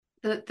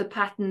the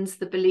patterns,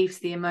 the beliefs,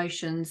 the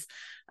emotions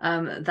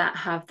that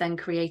have then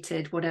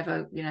created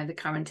whatever, the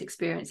current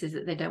experiences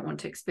that they don't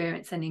want to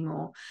experience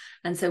anymore.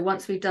 And so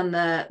once we've done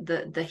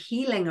the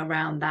healing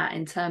around that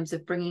in terms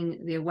of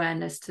bringing the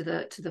awareness to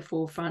the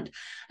forefront,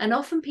 and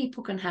often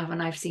people can have,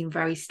 and I've seen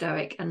very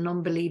stoic and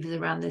non-believers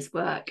around this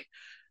work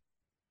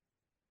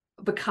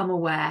become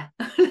aware.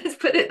 Let's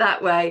put it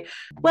that way.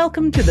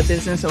 Welcome to the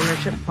Business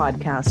Ownership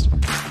Podcast,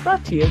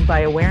 brought to you by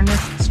Awareness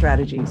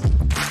Strategies,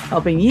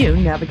 helping you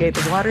navigate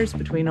the waters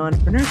between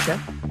entrepreneurship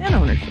and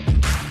ownership.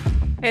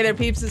 Hey there,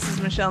 peeps. This is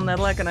Michelle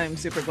Nedelec, and I'm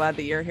super glad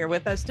that you're here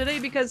with us today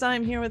because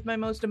I'm here with my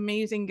most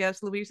amazing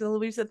guest, Louisa.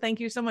 Louisa, thank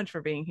you so much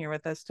for being here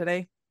with us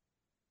today.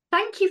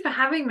 Thank you for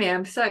having me.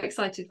 I'm so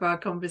excited for our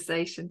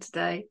conversation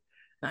today.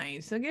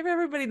 Nice. So give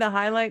everybody the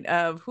highlight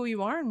of who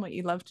you are and what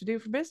you love to do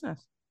for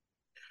business.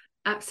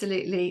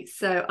 Absolutely.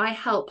 So I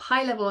help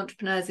high-level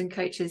entrepreneurs and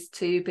coaches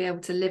to be able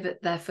to live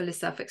at their fullest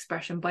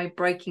self-expression by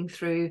breaking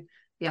through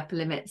the upper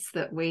limits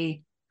that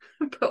we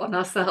put on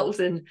ourselves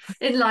in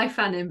life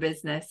and in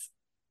business.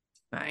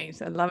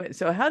 Nice. I love it.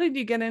 So how did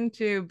you get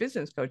into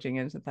business coaching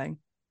as a thing?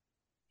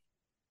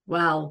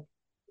 Well,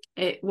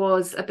 it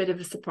was a bit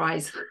of a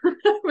surprise,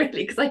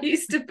 really, because I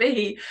used to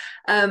be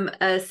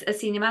a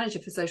senior manager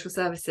for social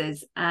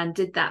services and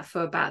did that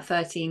for about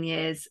 13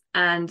 years.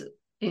 And,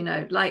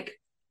 like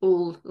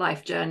all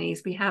life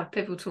journeys, we have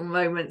pivotal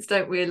moments,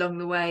 don't we, along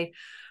the way,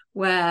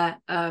 where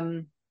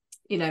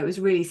it was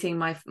really seeing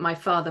my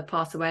father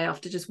pass away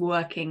after just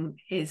working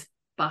his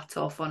butt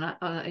off on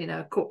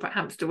a corporate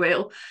hamster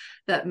wheel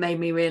that made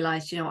me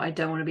realize, I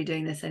don't want to be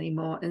doing this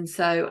anymore. And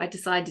so I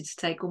decided to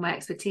take all my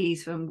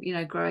expertise from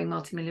growing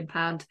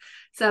multi-million-pound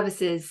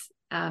services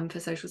for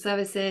social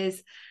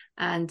services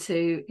and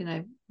to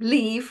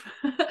leave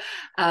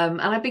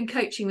and I've been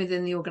coaching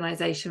within the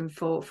organization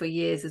for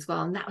years as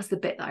well, and that was the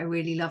bit that I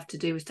really loved to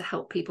do, was to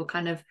help people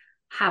kind of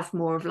have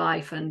more of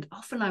life. And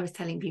often I was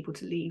telling people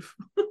to leave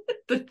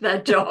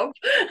their job.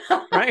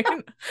 Right.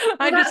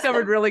 I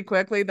discovered really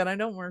quickly that I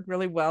don't work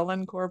really well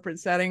in corporate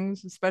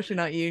settings, especially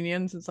not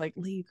unions. It's like,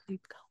 leave, go.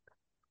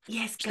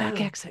 Yes, go.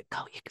 Back exit, go.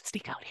 You can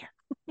sneak out here.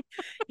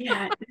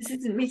 Yeah, this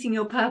isn't meeting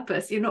your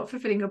purpose. You're not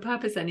fulfilling your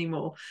purpose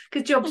anymore,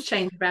 because jobs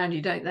change around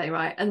you, don't they?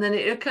 Right. And then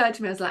it occurred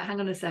to me, I was like, hang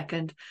on a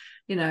second,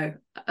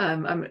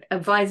 I'm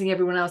advising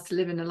everyone else to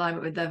live in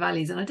alignment with their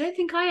values, and I don't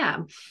think I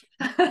am.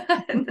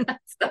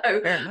 So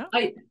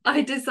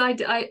I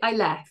decided, I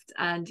left,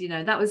 and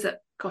that was it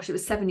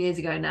was 7 years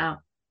ago now.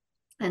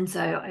 And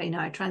so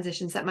I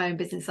transitioned, set my own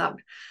business up,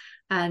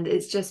 and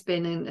it's just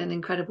been an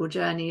incredible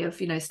journey of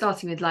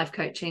starting with life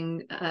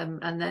coaching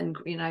and then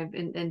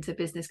into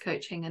business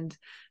coaching, and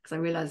because I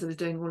realized I was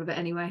doing all of it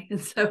anyway.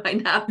 And so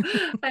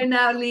I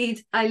now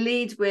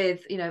lead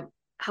with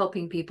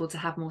helping people to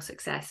have more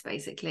success,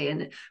 basically,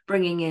 and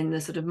bringing in the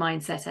sort of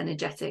mindset,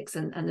 energetics,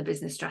 and the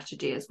business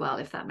strategy as well,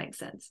 if that makes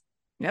sense.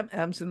 Yep,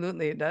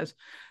 absolutely it does.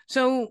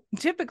 So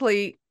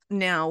typically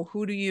now,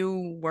 who do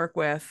you work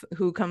with?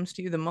 Who comes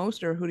to you the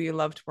most, or who do you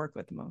love to work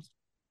with the most?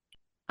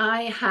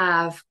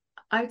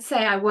 I would say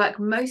I work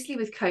mostly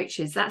with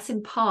coaches. That's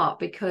in part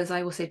because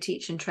I also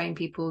teach and train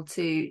people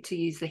to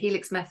use the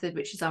Helix method,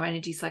 which is our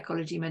energy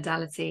psychology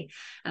modality.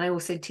 And I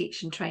also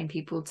teach and train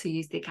people to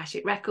use the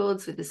Akashic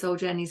Records with the Soul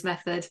Journeys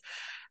method.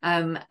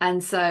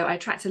 And so I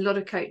attract a lot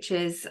of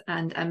coaches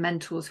and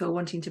mentors who are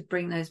wanting to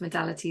bring those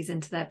modalities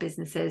into their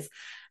businesses.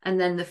 And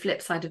then the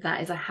flip side of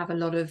that is I have a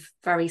lot of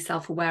very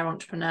self-aware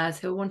entrepreneurs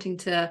who are wanting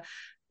to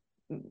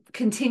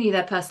continue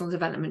their personal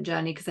development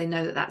journey, because they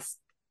know that that's,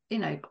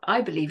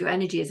 I believe your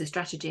energy is a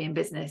strategy in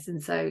business.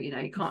 And so,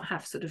 you can't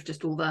have sort of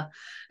just all the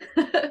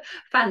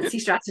fancy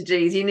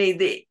strategies. You need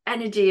the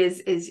energy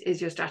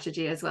is your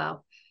strategy as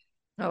well.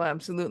 Oh,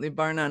 absolutely.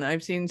 Bar none.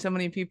 I've seen so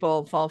many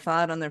people fall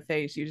flat on their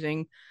face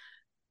using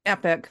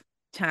epic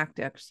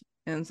tactics.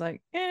 And it's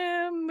like,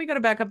 we got to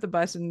back up the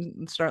bus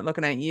and start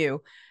looking at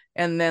you.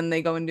 And then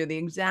they go and do the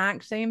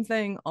exact same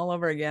thing all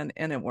over again,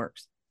 and it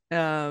works.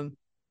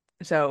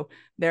 So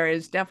there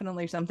is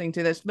definitely something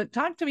to this, but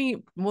talk to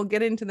me, we'll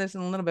get into this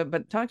in a little bit,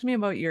 but talk to me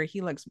about your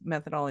Helix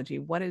methodology.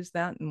 What is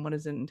that and what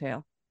does it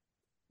entail?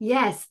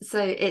 Yes.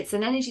 So it's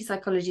an energy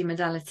psychology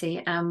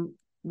modality.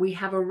 We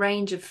have a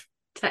range of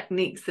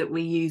techniques that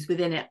we use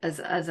within it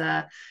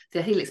the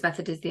Helix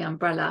method is the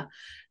umbrella.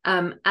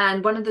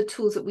 And one of the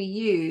tools that we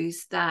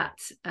use that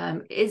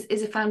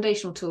is a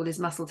foundational tool is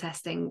muscle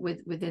testing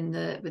within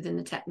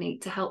the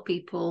technique to help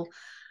people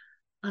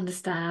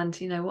understand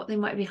what they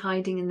might be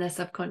hiding in their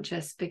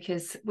subconscious,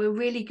 because we're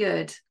really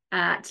good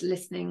at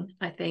listening,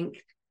 I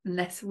think,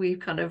 unless we've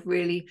kind of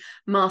really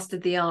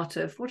mastered the art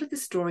of what are the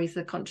stories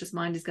the conscious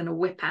mind is going to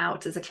whip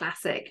out as a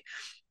classic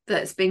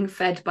that's being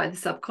fed by the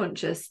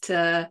subconscious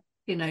to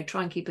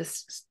try and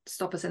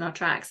stop us in our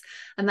tracks.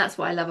 And that's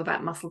what I love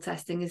about muscle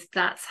testing, is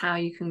that's how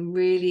you can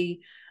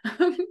really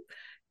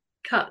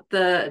cut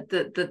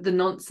the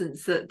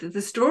nonsense, that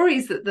the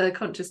stories that the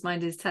conscious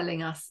mind is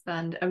telling us,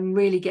 and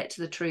really get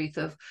to the truth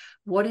of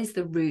what is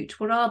the root,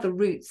 what are the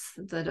roots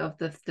that of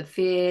the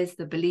fears,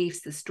 the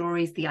beliefs, the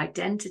stories, the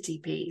identity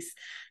piece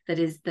that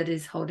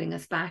is holding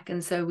us back.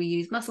 And so we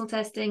use muscle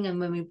testing, and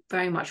when we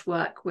very much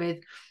work with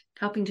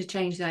helping to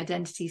change the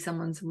identity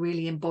someone's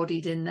really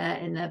embodied in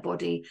their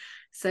body,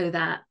 so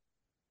that,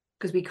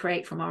 because we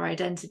create from our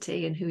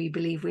identity and who we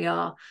believe we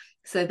are,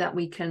 so that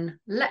we can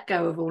let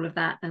go of all of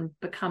that and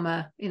become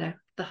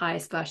the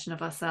highest version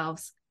of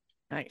ourselves.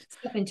 Right.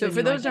 Step into So a for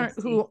new those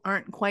identity. who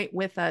aren't quite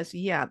with us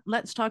yet,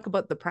 let's talk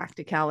about the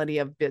practicality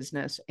of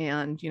business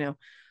and,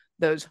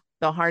 the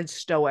hard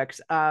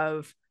stoics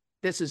of,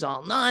 this is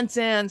all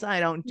nonsense, I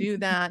don't do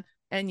that.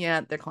 And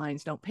yet their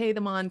clients don't pay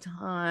them on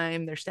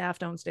time, their staff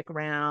don't stick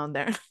around.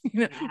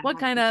 What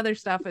kind of other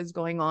stuff is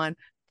going on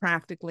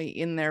practically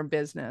in their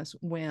business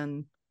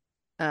when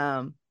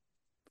kind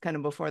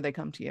of before they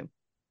come to you?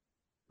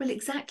 Well,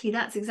 exactly.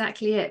 That's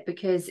exactly it.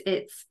 Because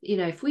it's,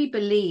 if we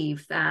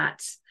believe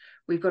that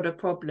we've got a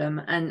problem,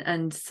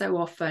 and so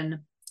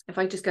often, if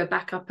I just go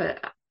back up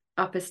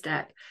a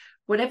step,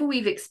 whatever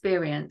we've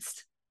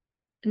experienced,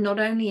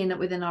 not only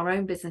within our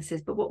own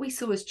businesses, but what we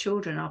saw as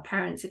children, our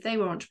parents, if they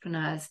were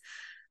entrepreneurs,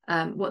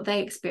 what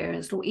they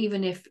experienced, or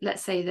even if,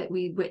 let's say that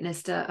we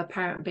witnessed a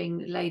parent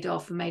being laid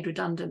off and made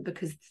redundant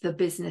because the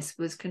business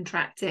was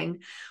contracting,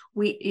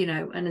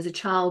 and as a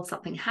child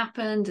something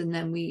happened, and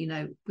then we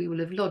will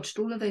have lodged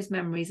all of those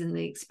memories and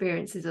the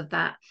experiences of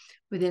that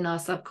within our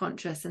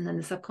subconscious, and then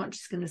the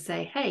subconscious is going to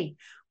say, hey,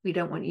 we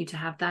don't want you to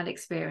have that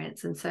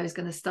experience, and so it's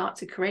going to start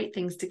to create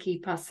things to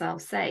keep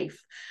ourselves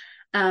safe.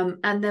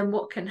 And then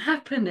what can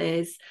happen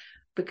is,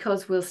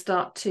 because we'll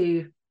start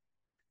to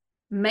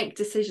make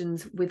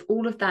decisions with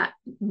all of that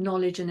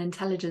knowledge and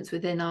intelligence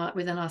within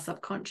our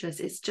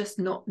subconscious, it's just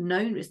not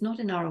known, it's not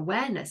in our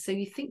awareness. So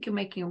you think you're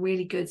making a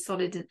really good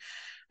solid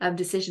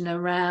decision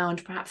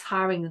around perhaps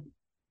hiring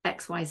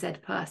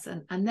XYZ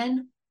person, and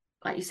then,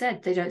 like you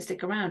said, they don't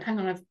stick around. Hang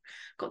on, I've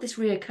got this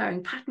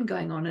reoccurring pattern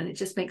going on, and it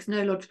just makes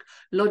no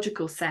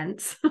logical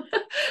sense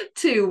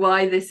to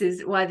why this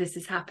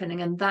is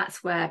happening. And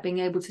that's where being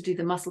able to do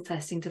the muscle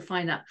testing to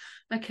find out,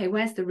 okay,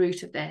 where's the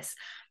root of this?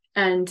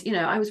 And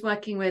I was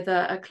working with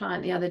a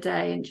client the other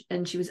day,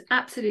 and she was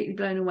absolutely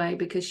blown away,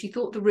 because she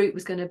thought the root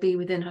was going to be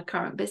within her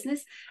current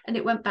business, and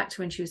it went back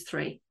to when she was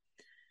 3.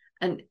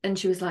 And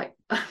she was like,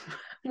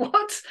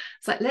 what?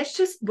 It's like, let's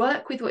just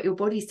work with what your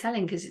body's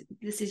telling, because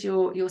this is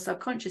your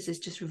subconscious is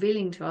just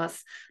revealing to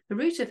us the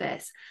root of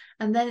this.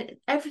 And then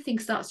everything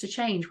starts to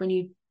change when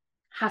you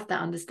have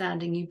that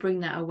understanding. You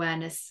bring that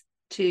awareness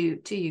to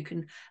you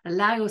can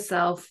allow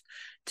yourself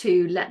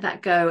to let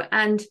that go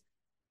and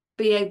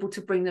be able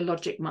to bring the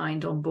logic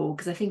mind on board,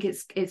 because I think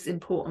it's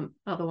important.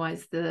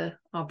 Otherwise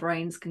our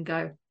brains can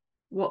go,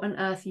 what on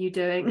earth are you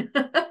doing?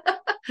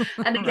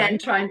 And again,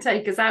 Right. try and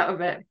take us out of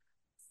it.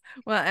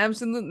 Well,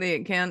 absolutely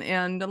it can.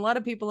 And a lot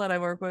of people that I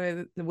work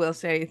with will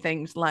say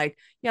things like,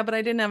 yeah, but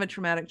I didn't have a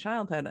traumatic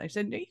childhood. I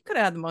said, you could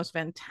have had the most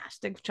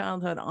fantastic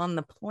childhood on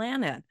the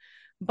planet.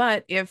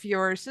 But if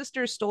your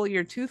sister stole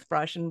your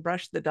toothbrush and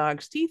brushed the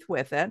dog's teeth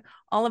with it,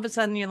 all of a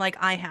sudden you're like,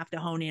 I have to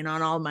hone in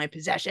on all my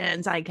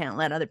possessions. I can't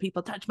let other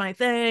people touch my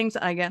things.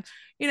 I get,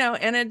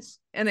 and it's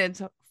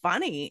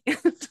funny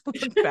to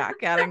look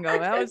back at it and go,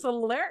 that was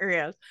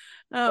hilarious.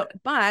 But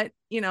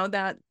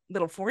that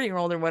little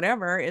 4-year-old or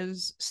whatever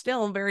is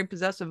still very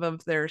possessive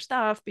of their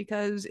stuff,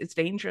 because it's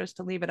dangerous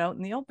to leave it out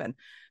in the open,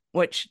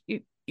 which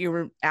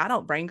your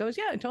adult brain goes,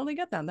 yeah, I totally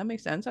get that. That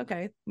makes sense.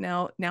 Okay.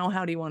 Now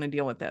how do you want to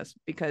deal with this?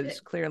 Because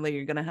clearly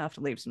you're going to have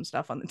to leave some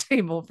stuff on the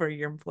table for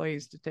your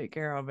employees to take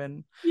care of.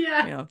 And,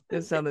 Yeah.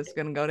 this is how this is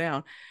going to go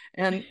down.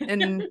 And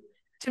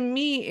to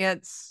me,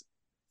 it's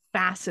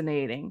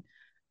fascinating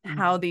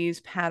how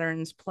these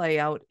patterns play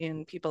out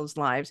in people's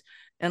lives.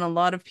 And a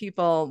lot of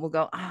people will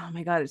go, oh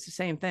my God, it's the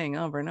same thing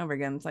over and over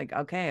again. It's like,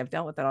 okay, I've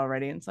dealt with it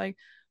already. And it's like,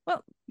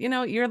 well,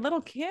 you're a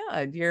little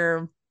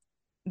kid.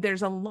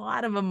 There's a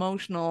lot of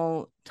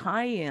emotional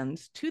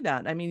tie-ins to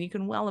that. I mean, you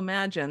can well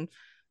imagine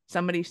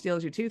somebody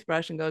steals your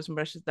toothbrush and goes and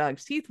brushes the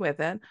dog's teeth with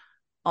it.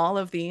 All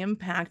of the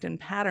impact and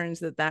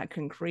patterns that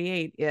can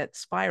create, it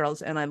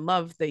spirals. And I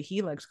love the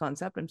helix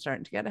concept. I'm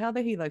starting to get how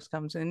the helix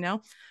comes in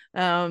now.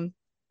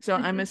 So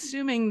I'm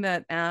assuming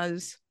that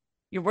as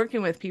you're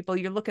working with people,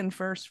 you're looking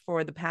first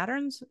for the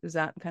patterns. Is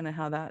that kind of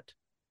how that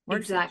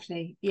works?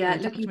 Exactly. Yeah.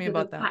 Talk to me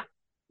about that.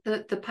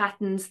 The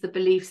patterns, the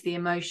beliefs, the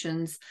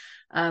emotions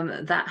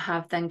that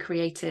have then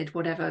created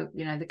whatever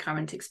the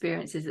current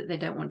experiences that they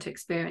don't want to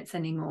experience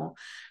anymore.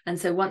 And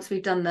so once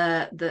we've done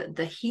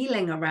the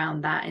healing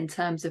around that, in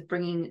terms of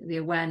bringing the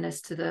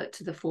awareness to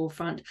the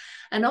forefront,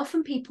 and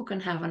often people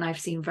can have, and I've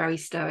seen very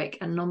stoic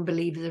and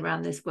non-believers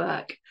around this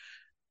work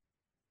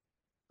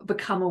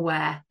become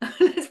aware,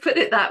 let's put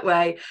it that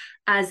way,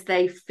 as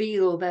they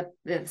feel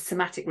the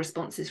somatic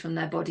responses from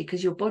their body,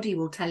 because your body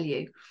will tell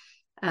you.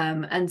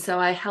 And so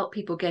I help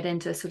people get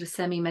into a sort of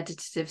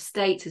semi-meditative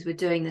state as we're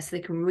doing this, so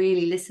they can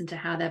really listen to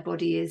how their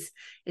body is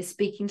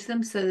speaking to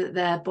them, so that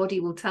their body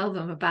will tell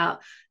them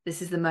about,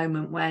 this is the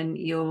moment when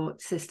your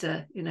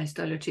sister,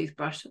 stole your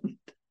toothbrush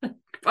and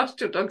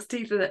brushed your dog's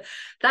teeth with it.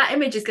 That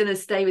image is going to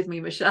stay with me,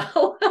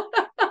 Michelle.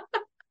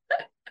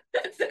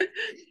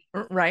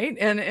 Right.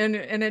 And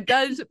it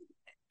does.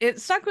 It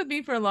stuck with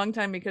me for a long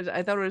time because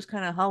I thought it was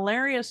kind of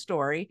hilarious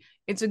story.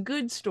 It's a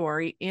good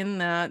story in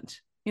that,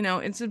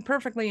 it's a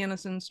perfectly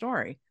innocent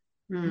story,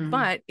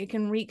 but it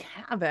can wreak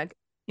havoc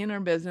in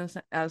our business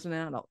as an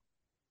adult.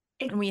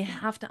 And we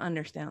have to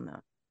understand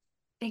that.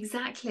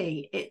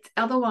 Exactly.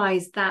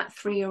 Otherwise that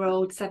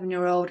 3-year-old,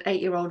 7-year-old,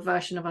 8-year-old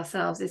version of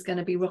ourselves is going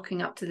to be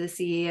rocking up to the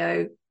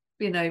CEO,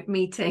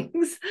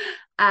 meetings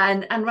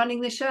and running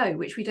the show,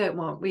 which we don't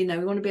want. We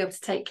want to be able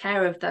to take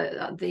care of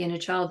the inner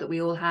child that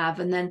we all have.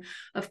 And then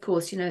of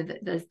course,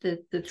 there's the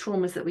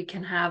traumas that we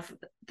can have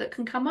that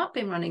can come up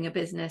in running a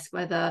business,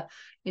 whether,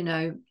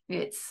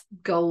 it's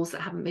goals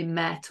that haven't been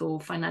met,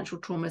 or financial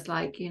traumas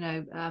like,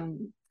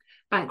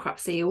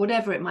 bankruptcy, or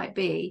whatever it might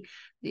be.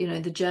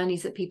 The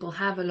journeys that people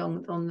have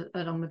along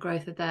the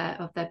growth of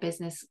their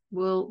business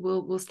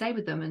will stay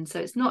with them. And so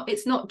it's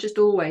not just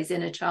always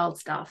inner child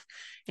stuff.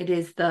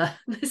 It's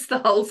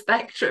the whole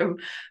spectrum,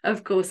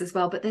 of course, as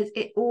well. But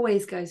it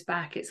always goes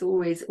back. It's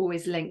always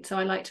linked. So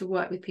I like to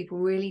work with people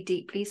really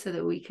deeply so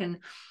that we can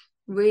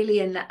really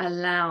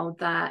allow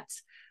that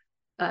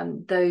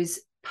those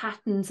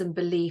patterns and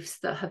beliefs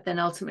that have then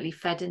ultimately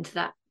fed into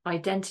that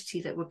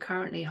identity that we're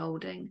currently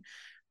holding,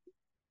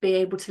 be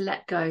able to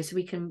let go, so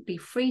we can be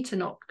free to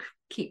not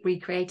keep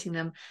recreating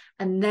them,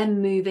 and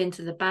then move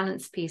into the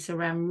balance piece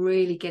around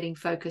really getting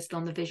focused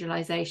on the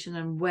visualization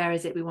and where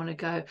is it we want to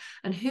go,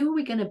 and who are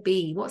we going to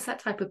be? What's that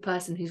type of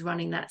person who's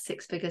running that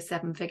 6-figure,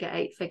 7-figure,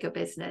 8-figure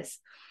business?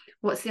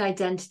 What's the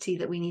identity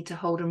that we need to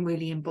hold and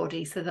really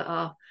embody, so that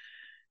our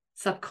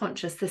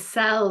subconscious, the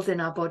cells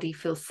in our body,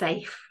 feel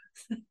safe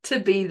to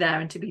be there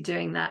and to be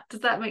doing that?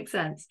 Does that make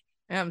sense?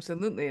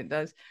 Absolutely, it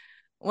does.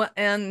 Well,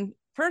 and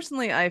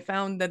personally, I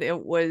found that it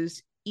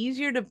was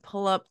easier to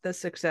pull up the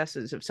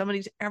successes. If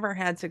somebody's ever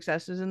had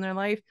successes in their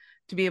life,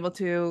 to be able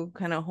to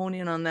kind of hone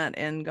in on that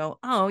and go,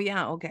 oh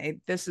yeah, okay,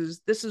 this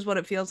is what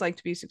it feels like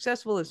to be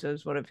successful. This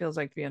is what it feels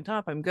like to be on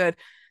top. I'm good.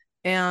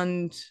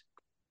 And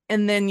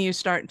then you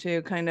start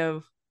to kind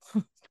of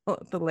pull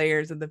up the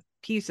layers of the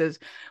pieces,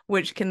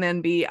 which can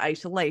then be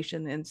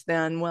isolation. It's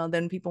then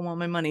people want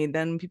my money.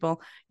 Then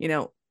people,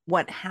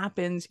 what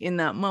happens in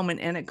that moment.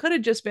 And it could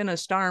have just been a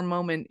star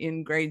moment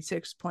in grade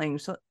 6 playing,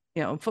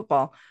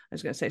 football. I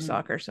was going to say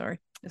soccer, sorry,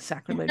 it's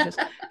sacrilegious.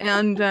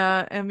 and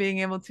being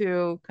able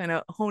to kind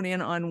of hone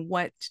in on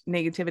what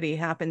negativity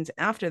happens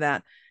after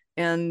that.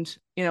 And,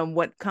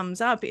 what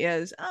comes up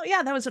is, oh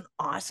yeah, that was an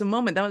awesome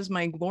moment. That was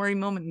my glory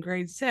moment in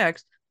grade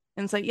 6.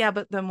 And it's like, yeah,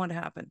 but then what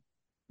happened?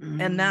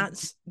 And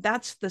that's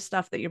the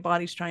stuff that your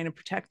body's trying to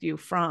protect you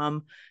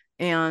from.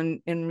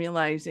 And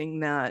realizing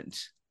that,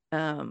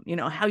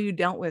 how you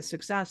dealt with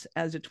success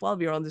as a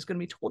 12-year-old is going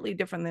to be totally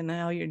different than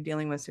how you're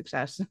dealing with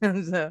success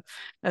as a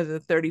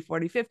 30,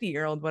 40,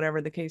 50-year-old,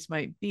 whatever the case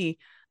might be.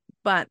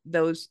 But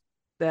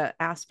the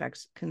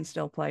aspects can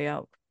still play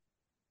out.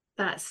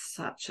 That's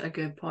such a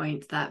good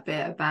point, that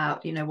bit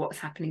about, what's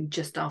happening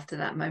just after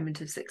that moment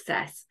of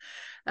success.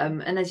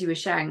 And as you were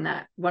sharing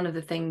that,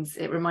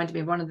 it reminded me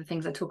of one of the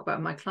things I talk about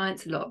with my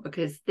clients a lot,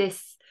 because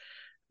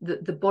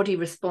the body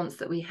response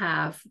that we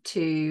have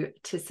to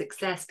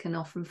success can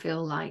often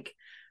feel like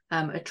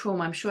a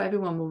trauma. I'm sure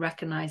everyone will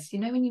recognize,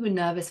 when you were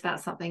nervous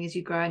about something as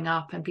you're growing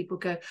up, and people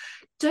go,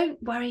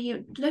 don't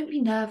worry, don't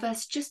be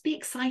nervous, just be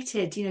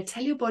excited,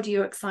 tell your body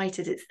you're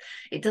excited.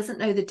 It doesn't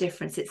know the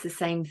difference. It's the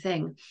same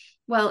thing.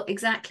 Well,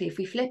 exactly. If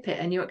we flip it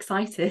and you're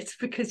excited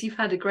because you've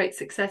had a great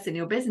success in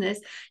your business,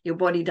 your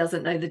body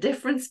doesn't know the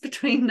difference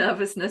between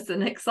nervousness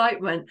and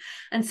excitement.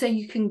 And so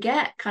you can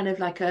get kind of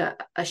like a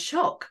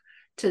shock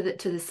to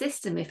the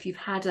system if you've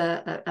had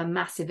a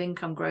massive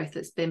income growth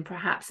that's been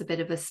perhaps a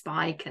bit of a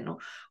spike,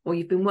 or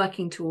you've been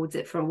working towards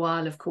it for a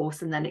while, of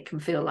course, and then it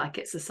can feel like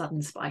it's a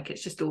sudden spike.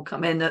 It's just all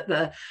come in at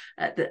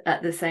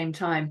the same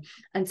time.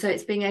 And so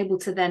it's being able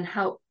to then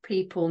help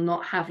people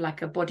not have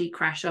like a body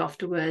crash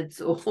afterwards,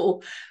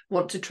 or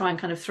want to try and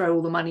kind of throw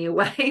all the money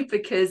away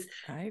because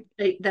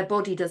their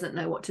body doesn't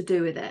know what to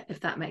do with it, if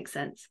that makes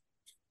sense.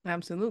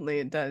 Absolutely,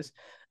 it does.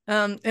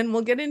 And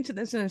we'll get into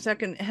this in a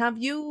second.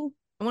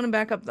 I want to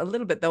back up a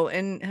little bit though.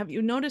 And have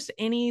you noticed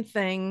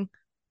anything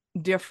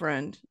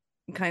different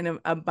kind of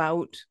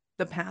about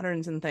the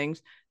patterns and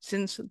things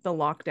since the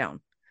lockdown?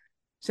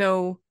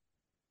 So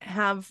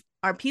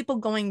are people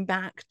going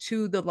back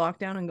to the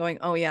lockdown and going,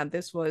 oh yeah,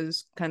 this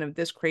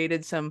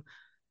created some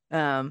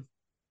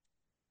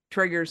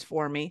triggers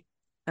for me,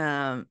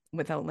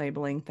 without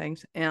labeling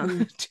things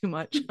too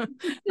much.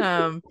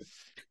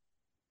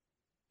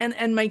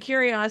 And my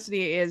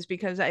curiosity is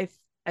because I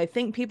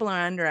think people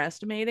are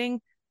underestimating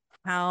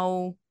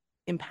how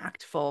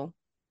impactful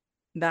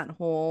that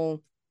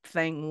whole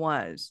thing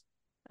was.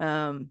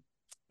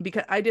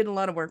 Because I did a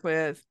lot of work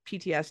with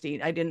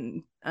PTSD. I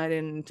didn't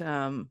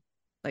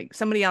like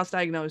somebody else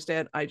diagnosed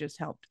it. I just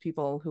helped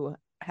people who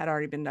had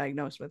already been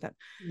diagnosed with it.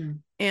 Mm.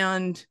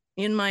 And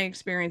in my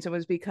experience, it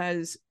was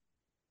because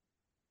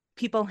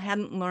people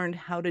hadn't learned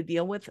how to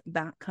deal with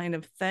that kind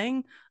of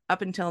thing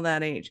up until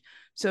that age.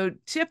 So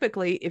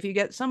typically, if you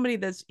get somebody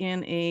that's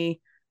in a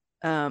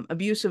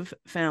abusive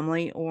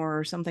family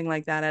or something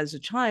like that as a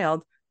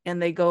child,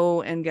 and they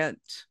go and get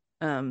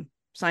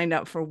signed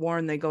up for war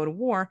and they go to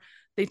war,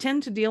 they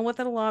tend to deal with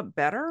it a lot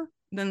better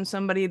than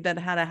somebody that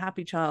had a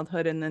happy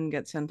childhood and then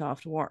gets sent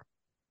off to war,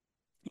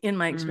 in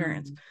my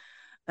experience.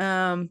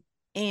 Mm.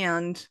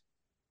 And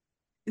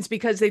it's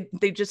because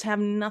they just have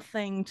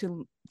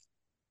none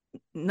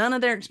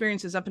of their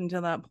experiences up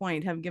until that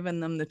point have given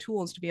them the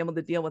tools to be able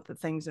to deal with the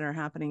things that are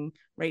happening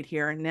right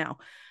here and now.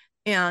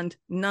 And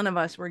none of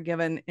us were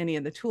given any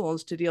of the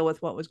tools to deal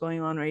with what was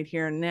going on right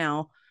here and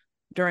now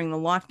during the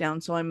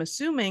lockdown. So I'm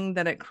assuming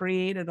that it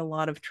created a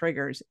lot of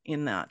triggers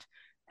in that.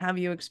 Have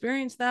you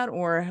experienced that,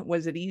 or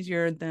was it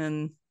easier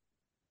than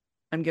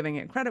I'm giving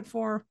it credit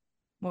for?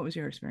 What was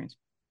your experience?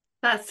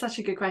 That's such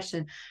a good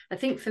question. I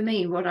think for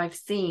me, what I've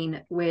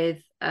seen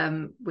with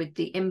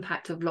the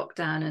impact of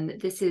lockdown, and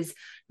this is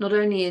not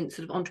only in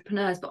sort of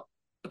entrepreneurs, but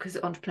because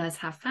entrepreneurs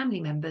have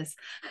family members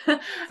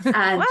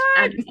and What?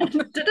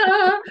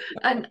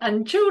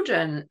 and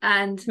children,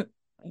 and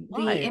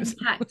the Lives.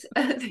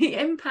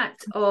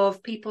 impact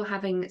of people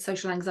having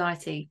social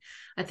anxiety.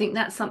 I think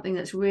that's something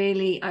that's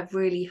I've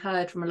really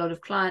heard from a lot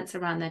of clients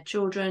around their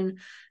children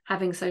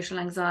having social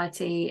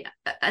anxiety.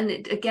 And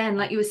again,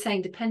 like you were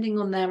saying, depending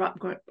on their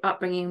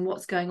upbringing,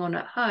 what's going on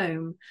at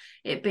home,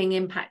 it being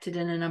impacted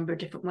in a number of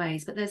different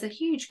ways. But there's a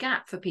huge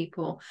gap for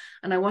people,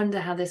 and I wonder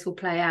how this will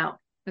play out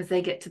as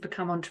they get to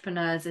become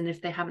entrepreneurs, and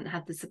if they haven't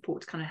had the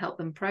support to kind of help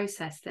them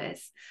process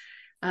this.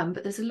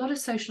 But there's a lot of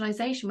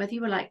socialization, whether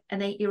you were like an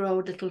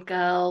 8-year-old little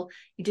girl,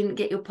 you didn't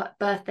get your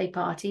birthday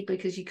party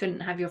because you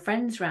couldn't have your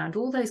friends around,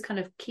 all those kind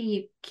of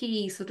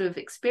key sort of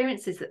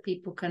experiences that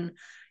people can,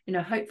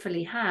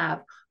 hopefully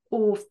have,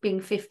 or being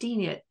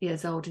 15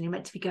 years old and you're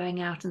meant to be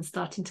going out and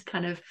starting to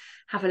kind of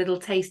have a little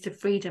taste of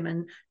freedom,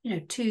 and,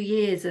 2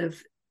 years of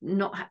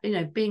not,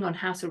 being on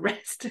house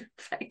arrest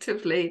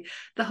effectively,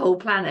 the whole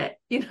planet,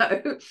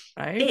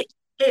 Right.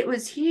 It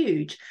was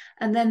huge.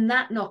 And then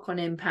that knock-on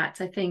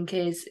impact, I think,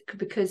 is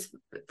because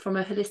from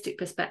a holistic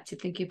perspective,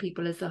 thinking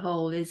people as a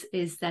whole is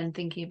then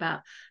thinking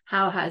about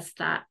how has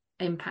that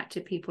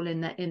impacted people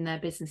in their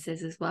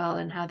businesses as well,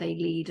 and how they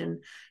lead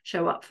and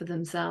show up for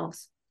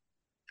themselves.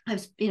 I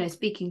was,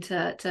 speaking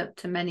to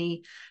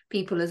many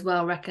people as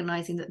well,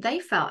 recognizing that they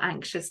felt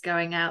anxious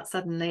going out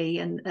suddenly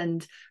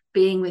and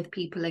being with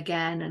people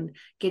again and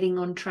getting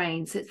on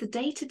trains. So it's the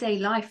day-to-day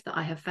life that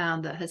I have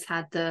found that has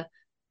had the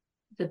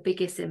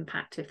biggest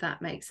impact, if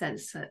that makes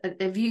sense.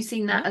 Have you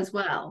seen that as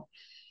well?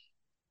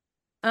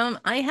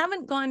 I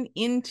haven't gone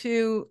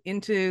into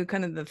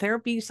kind of the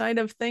therapy side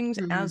of things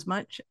as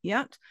much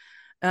yet.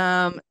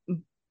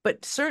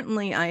 But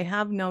certainly I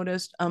have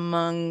noticed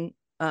among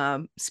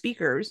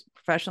speakers,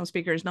 professional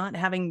speakers, not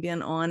having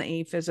been on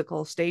a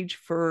physical stage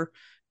for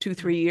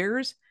 2-3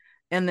 years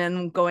and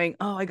then going,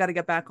 oh, I got to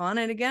get back on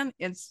it again.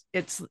 It's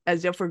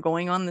as if we're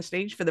going on the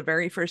stage for the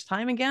very first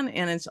time again.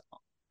 And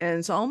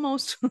it's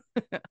almost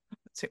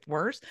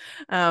worse.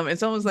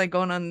 It's almost like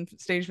going on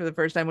stage for the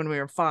first time when we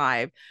were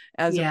 5,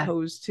 as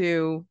opposed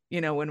to,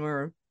 when we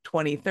were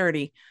 20,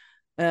 30.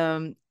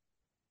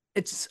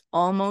 It's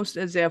almost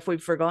as if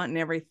we've forgotten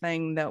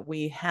everything that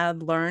we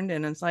had learned.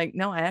 And it's like,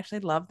 no, I actually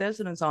love this,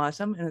 and it's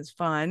awesome, and it's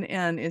fun,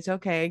 and it's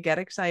okay. Get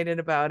excited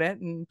about it.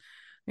 And,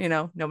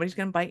 nobody's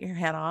going to bite your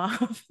head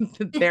off.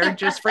 They're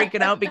just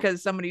freaking out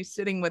because somebody's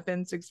sitting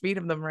within 6 feet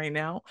of them right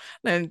now,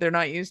 and they're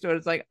not used to it.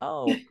 It's like,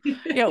 oh,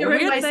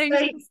 weird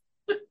things.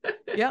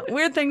 Yeah,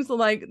 weird things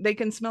like they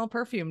can smell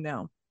perfume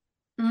now.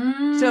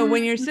 So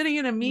when you're sitting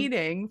in a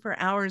meeting for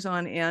hours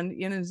on end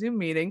in a Zoom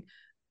meeting,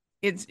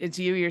 it's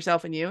you,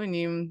 yourself, and you,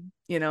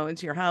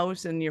 it's your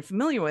house and you're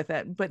familiar with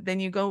it. But then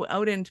you go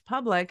out into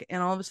public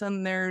and all of a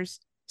sudden there's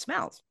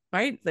smells,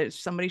 right? There's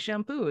somebody's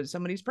shampoo,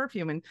 somebody's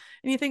perfume, and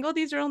you think, oh,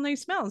 these are all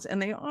nice smells,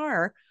 and they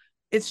are.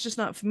 It's just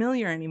not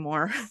familiar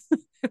anymore.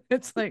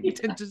 It's like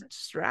just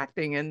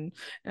distracting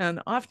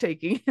and off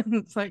taking. And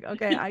it's like,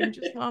 okay, I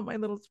just want my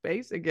little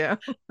space again.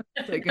 So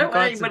I can don't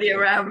want anybody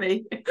around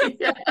me.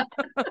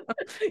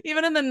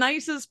 Even in the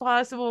nicest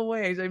possible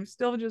ways, I'm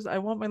still I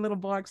want my little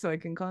box so I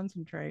can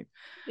concentrate.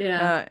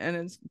 And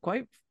it's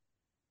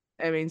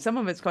some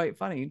of it's quite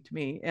funny to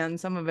me, and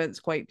some of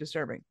it's quite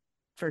disturbing,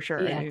 for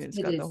sure. Yes, I mean, it's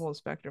got the whole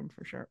spectrum,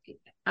 for sure.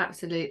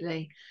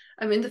 Absolutely.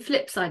 I mean, the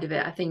flip side of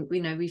it, I think,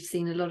 we've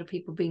seen a lot of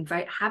people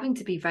having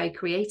to be very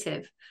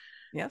creative.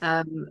 Yes.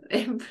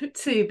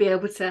 To be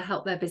able to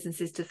help their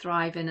businesses to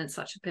thrive in at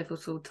such a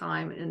pivotal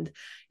time. And,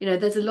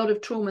 there's a lot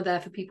of trauma there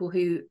for people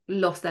who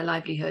lost their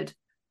livelihood,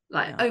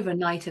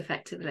 overnight,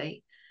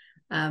 effectively,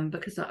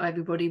 because not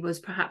everybody was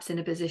perhaps in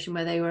a position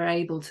where they were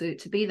able to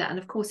be that. And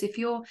of course, if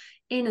you're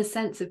in a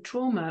sense of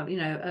trauma,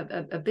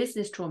 a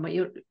business trauma,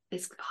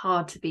 it's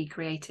hard to be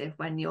creative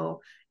when you're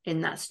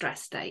in that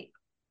stress state.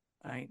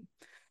 Right.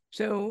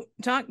 So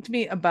talk to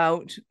me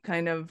about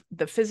kind of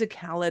the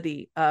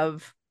physicality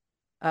of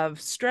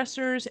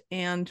stressors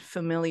and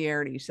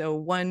familiarity. So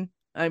one,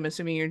 I'm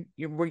assuming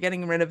we're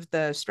getting rid of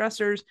the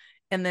stressors,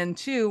 and then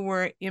two,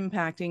 we're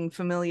impacting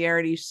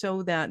familiarity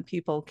so that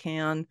people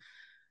can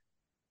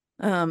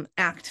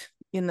act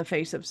in the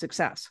face of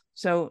success.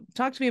 So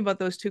talk to me about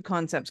those two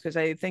concepts, because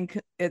I think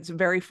it's a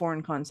very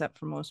foreign concept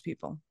for most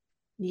people.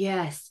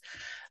 Yes.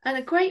 And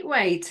a great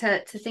way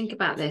to think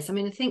about this. I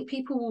mean, I think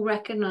people will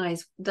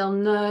recognize, they'll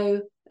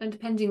know, and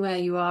depending where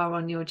you are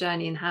on your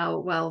journey and how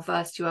well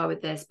versed you are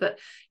with this, but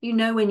you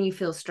know when you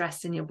feel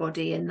stressed in your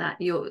body and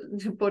that your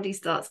body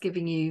starts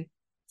giving you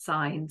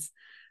signs,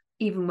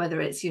 even whether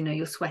it's, you know,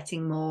 you're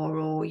sweating more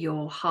or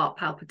your heart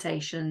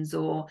palpitations,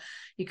 or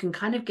you can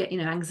kind of get, you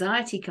know,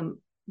 anxiety can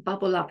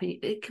bubble up.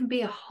 It can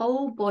be a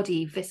whole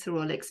body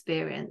visceral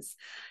experience.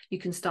 You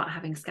can start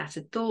having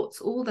scattered thoughts,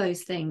 all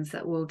those things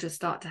that will just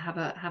start to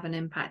have an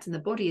impact, and the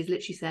body is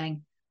literally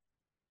saying,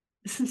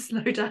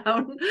 slow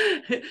down.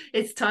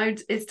 It's time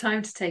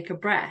to take a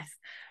breath,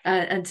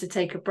 and to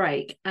take a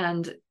break.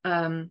 And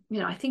you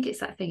know, I think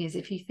it's that thing is,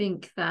 if you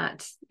think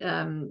that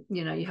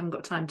you know, you haven't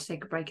got time to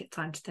take a break, it's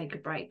time to take a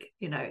break.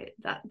 You know,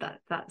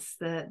 that's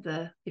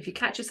the if you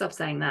catch yourself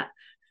saying that,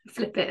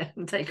 flip it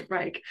and take a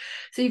break.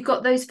 So you've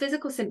got those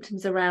physical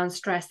symptoms around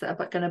stress that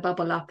are going to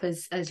bubble up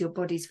as your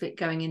body's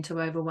going into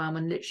overwhelm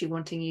and literally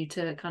wanting you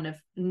to kind of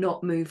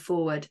not move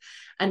forward.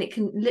 And it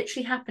can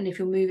literally happen if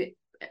you're moving.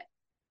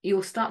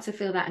 You'll start to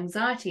feel that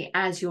anxiety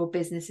as your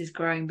business is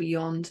growing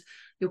beyond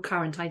your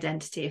current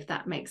identity, if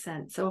that makes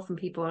sense. So often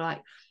people are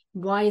like,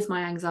 why is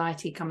my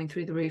anxiety coming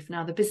through the roof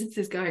now? The business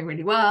is going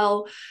really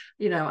well,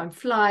 you know, I'm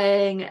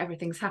flying,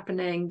 everything's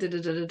happening,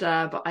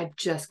 but I've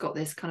just got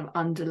this kind of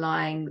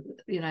underlying,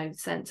 you know,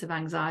 sense of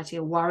anxiety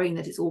or worrying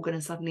that it's all going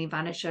to suddenly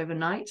vanish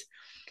overnight.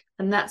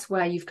 And that's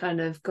where you've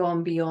kind of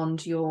gone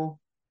beyond your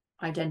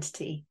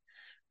identity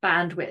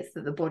bandwidth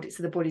that the body,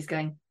 so the body's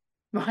going,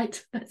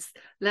 right,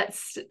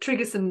 let's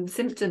trigger some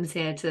symptoms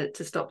here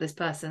to stop this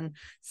person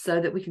so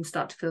that we can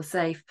start to feel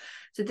safe.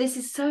 So this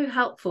is so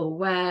helpful,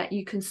 where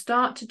you can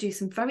start to do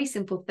some very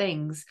simple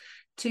things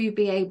to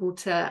be able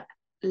to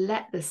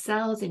let the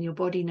cells in your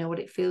body know what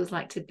it feels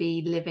like to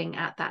be living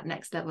at that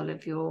next level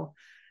of your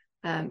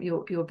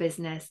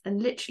business. And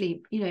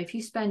literally, you know, if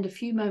you spend a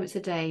few moments a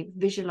day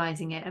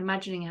visualizing it,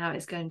 imagining how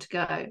it's going to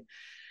go,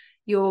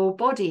 your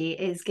body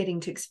is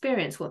getting to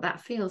experience what that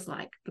feels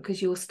like,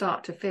 because you'll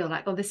start to feel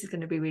like, oh, this is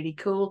going to be really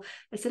cool.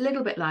 It's a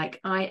little bit like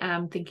I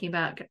am thinking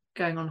about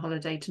going on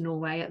holiday to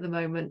Norway at the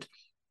moment.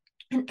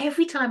 And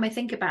every time I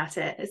think about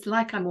it, it's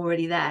like I'm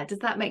already there. Does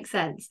that make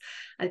sense?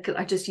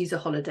 I just use a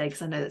holiday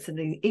because I know that's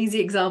an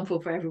easy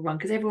example for everyone,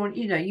 because everyone,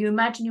 you know, you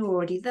imagine you're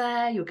already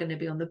there, you're going to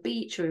be on the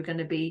beach, or you're going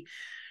to be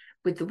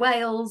with the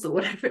whales or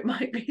whatever it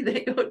might be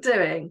that you're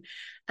doing.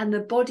 And the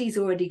body's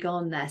already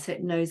gone there. So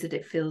it knows that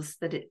it feels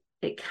that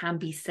it can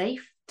be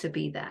safe to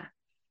be there.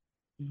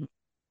 Mm-hmm.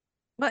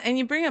 Well, and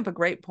you bring up a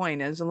great point,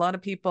 as a lot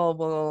of people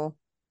will,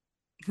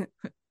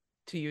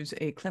 to use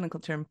a clinical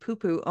term,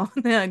 poo-poo on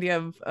the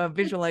idea of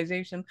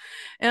visualization.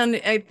 And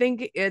I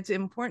think it's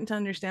important to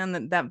understand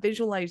that that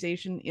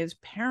visualization is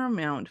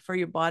paramount for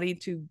your body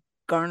to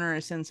garner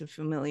a sense of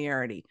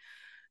familiarity,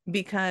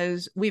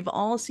 because we've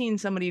all seen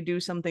somebody do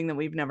something that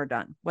we've never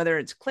done, whether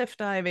it's cliff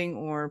diving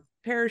or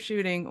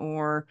parachuting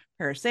or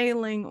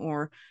parasailing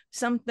or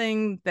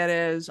something that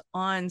is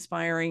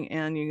awe-inspiring,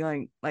 and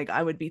you're like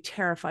I would be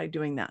terrified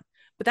doing that.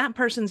 But that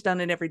person's done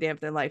it every day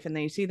of their life, and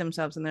they see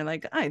themselves and they're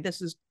like, "Hey,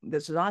 this is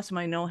awesome.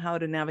 I know how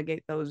to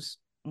navigate those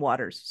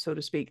waters," so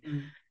to speak.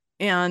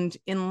 And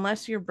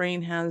unless your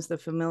brain has the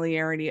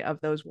familiarity of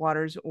those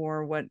waters,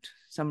 or what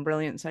some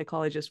brilliant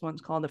psychologist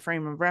once called a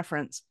frame of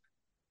reference,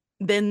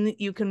 then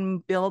you can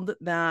build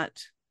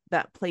that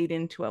plate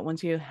into it.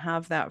 Once you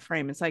have that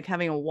frame, it's like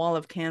having a wall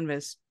of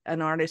canvas.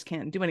 An artist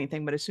can't do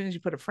anything, but as soon as you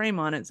put a frame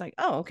on it, it's like,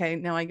 oh, okay,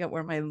 now I get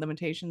where my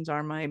limitations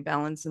are, my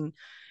balance,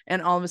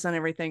 and all of a sudden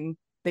everything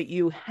that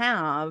you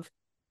have,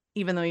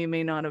 even though you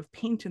may not have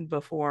painted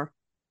before,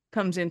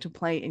 comes into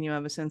play, and you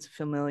have a sense of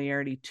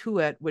familiarity to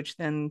it, which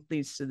then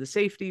leads to the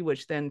safety,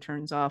 which then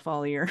turns off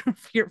all your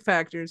fear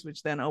factors,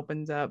 which then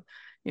opens up,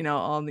 you know,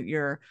 all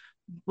your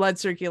blood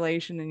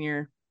circulation and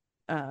your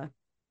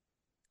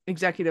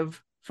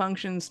executive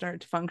functions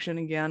start to function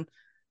again.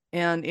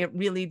 And it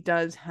really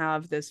does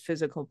have this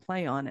physical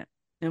play on it.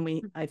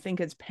 And I think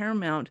it's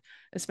paramount,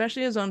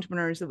 especially as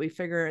entrepreneurs, that we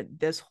figure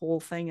this whole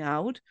thing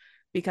out,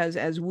 because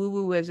as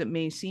woo-woo as it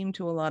may seem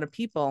to a lot of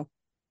people,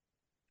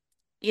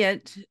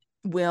 it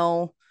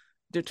will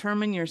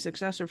determine your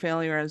success or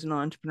failure as an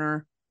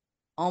entrepreneur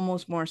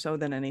almost more so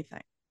than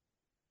anything.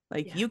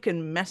 Like, you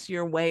can mess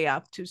your way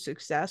up to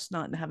success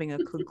not having a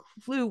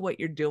clue what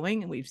you're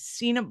doing. And we've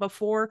seen it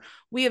before.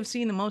 We have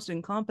seen the most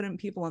incompetent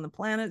people on the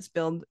planet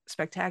build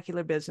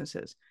spectacular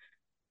businesses.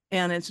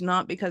 And it's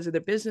not because of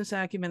their business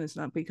acumen. It's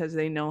not because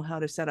they know how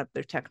to set up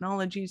their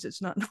technologies.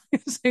 It's not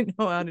because they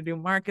know how to do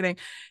marketing.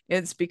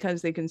 It's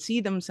because they can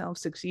see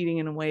themselves succeeding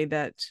in a way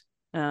that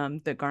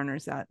that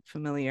garners that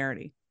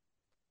familiarity,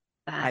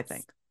 I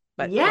think.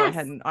 but go Yes.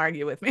 ahead and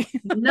argue with me.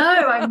 No,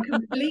 I'm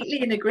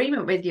completely in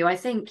agreement with you. I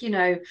think,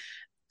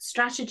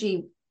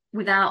 strategy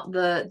without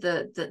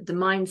the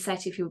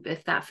mindset,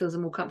 if that feels a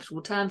more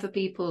comfortable term for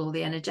people, or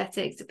the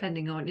energetics,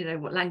 depending on,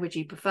 what language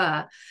you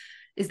prefer,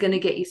 is going to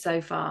get you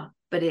so far.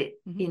 But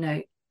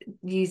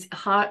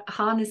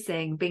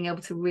harnessing, being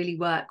able to really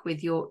work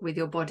with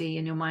your body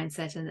and your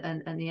mindset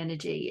and the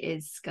energy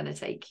is going to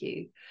take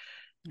you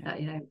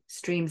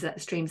streams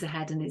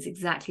ahead. And it's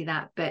exactly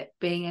that, but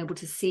being able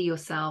to see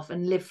yourself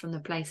and live from the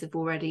place of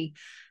already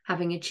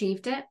having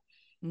achieved it.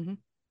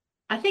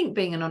 I think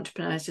being an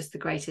entrepreneur is just the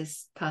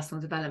greatest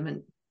personal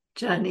development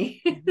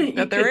journey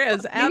that there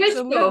is.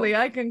 Absolutely,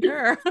 I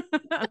concur.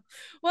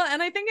 Well,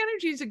 and I think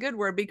energy is a good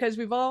word, because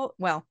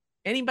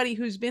anybody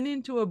who's been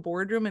into a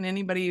boardroom and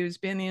anybody who's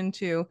been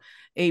into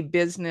a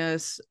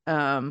business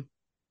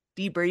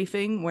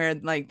debriefing where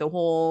like the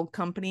whole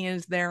company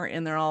is there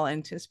and they're all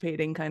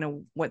anticipating kind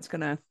of what's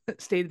going to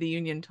State of the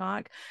Union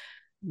talk,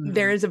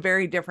 there is a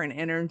very different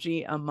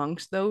energy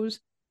amongst those,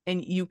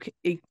 and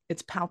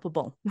it's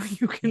palpable.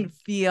 You can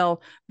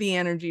feel the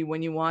energy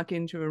when you walk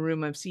into a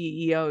room of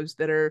CEOs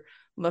that are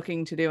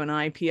looking to do an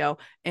IPO,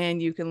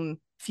 and you can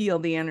feel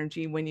the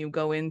energy when you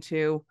go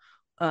into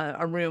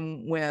a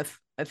room with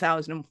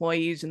 1,000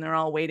 employees and they're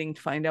all waiting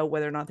to find out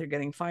whether or not they're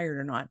getting fired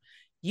or not.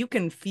 You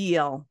can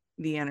feel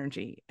the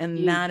energy,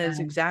 and that is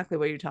exactly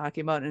what you're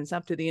talking about. And it's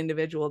up to the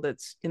individual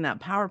that's in that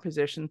power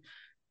position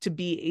to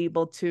be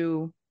able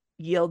to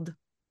yield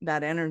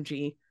that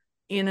energy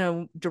in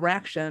a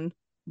direction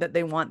that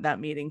they want that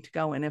meeting to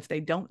go in. If they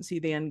don't see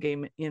the end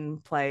game in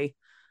play,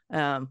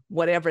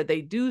 whatever they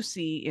do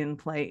see in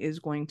play is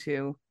going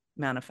to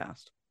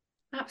manifest.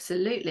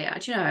 Absolutely.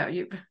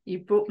 You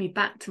brought me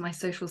back to my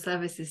social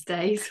services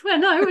days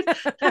when I would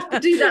have to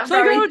do that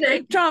very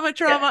thing. Trauma.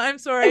 I'm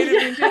sorry, I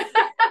didn't mean to.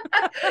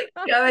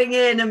 Going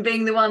in and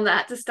being the one that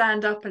had to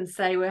stand up and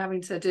say we're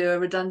having to do a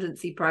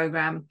redundancy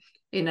program,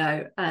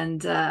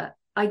 and I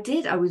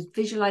was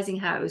visualizing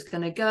how it was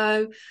going to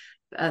go,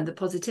 and the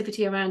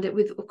positivity around it,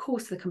 with of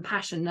course the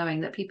compassion,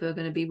 knowing that people are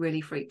going to be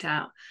really freaked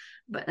out,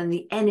 and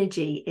the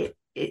energy,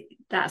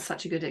 that's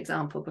such a good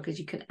example, because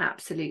you can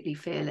absolutely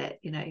feel it.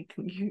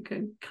 You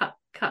can cut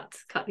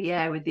the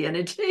air with the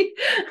energy.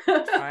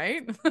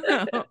 Right.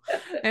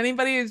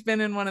 Anybody who's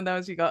been in one of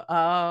those, you go,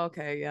 oh,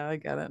 okay, yeah, I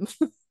get it.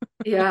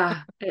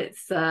 Yeah,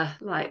 it's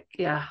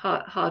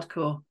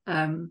hardcore.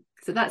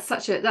 So that's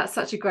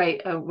such a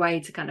great way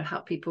to kind of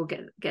help people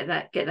get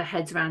their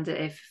heads around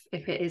it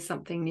if it is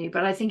something new.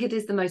 But I think it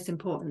is the most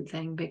important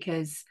thing,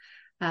 because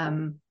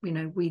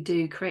we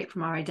do create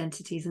from our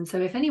identities. And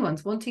so if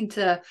anyone's wanting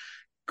to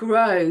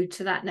grow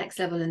to that next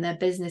level in their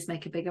business,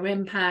 make a bigger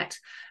impact,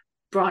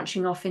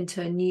 branching off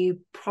into a new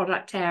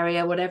product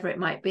area, whatever it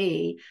might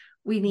be,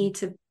 we need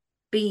to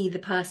be the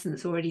person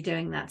that's already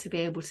doing that, to be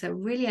able to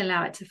really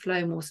allow it to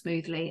flow more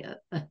smoothly,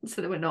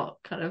 so that we're not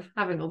kind of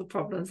having all the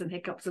problems and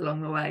hiccups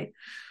along the way.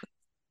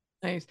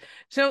 Nice.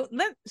 So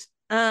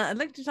I'd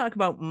like to talk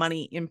about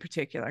money in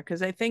particular,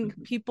 because I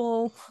think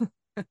people,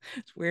 as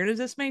weird as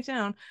this may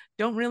sound,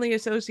 don't really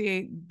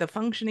associate the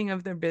functioning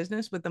of their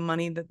business with the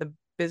money that the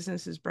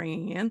business is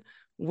bringing in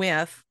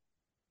with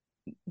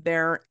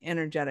their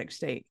energetic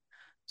state.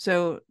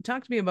 So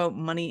talk to me about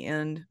money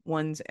and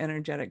one's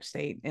energetic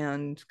state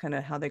and kind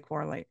of how they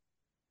correlate.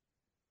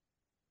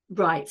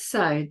 Right.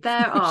 So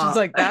there are. She's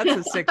like, that's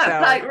a 6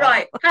 hour. Like,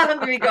 right. How long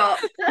have we got?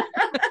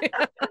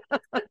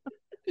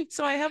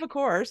 So I have a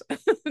course.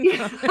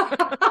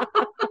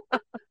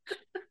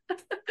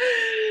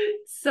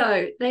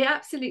 So they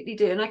absolutely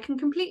do. And I can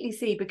completely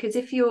see, because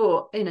if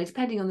you're,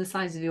 depending on the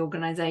size of the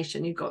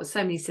organization, you've got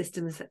so many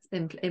systems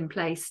in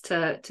place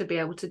to be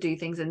able to do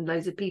things, and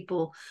loads of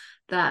people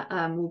that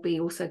will be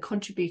also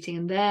contributing,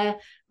 and their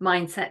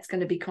mindset's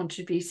going to be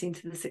contributing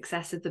to the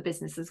success of the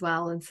business as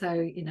well. And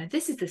so,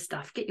 this is the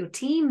stuff. Get your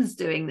teams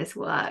doing this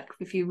work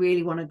if you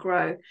really want to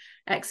grow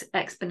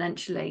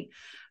exponentially,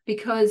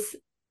 because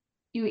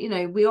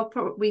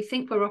we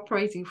think we're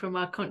operating from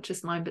our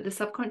conscious mind, but the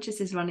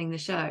subconscious is running the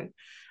show,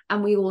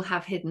 and we all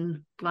have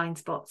hidden blind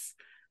spots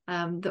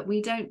that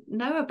we don't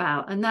know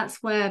about. And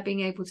that's where being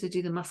able to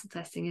do the muscle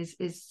testing is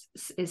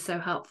so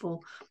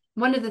helpful.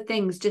 One of the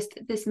things, just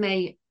this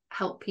may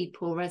help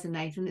people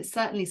resonate, and it's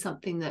certainly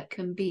something that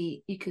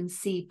you can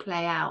see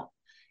play out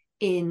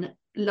in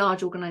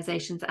large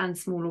organizations and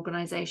small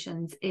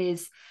organizations,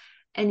 is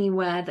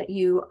anywhere that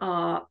you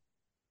are,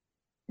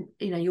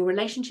 your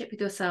relationship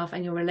with yourself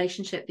and your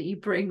relationship that you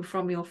bring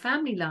from your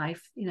family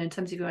life, in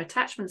terms of your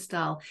attachment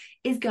style,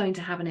 is going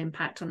to have an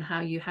impact on how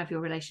you have your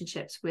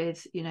relationships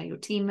with, your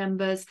team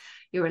members,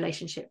 your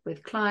relationship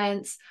with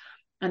clients,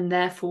 and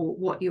therefore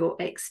what you're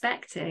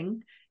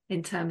expecting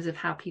in terms of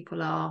how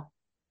people are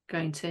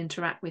going to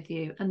interact with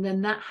you. And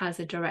then that has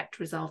a direct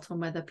result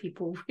on whether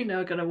people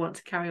are going to want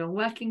to carry on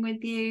working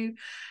with you.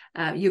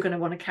 You're going to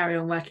want to carry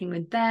on working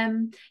with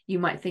them. You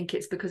might think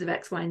it's because of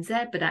X, Y, and Z,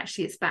 but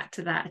actually it's back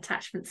to that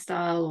attachment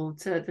style, or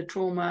to the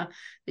trauma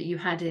that you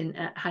had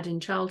in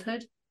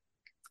childhood,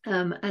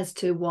 as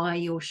to why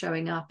you're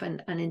showing up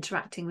and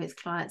interacting with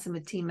clients and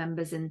with team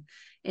members in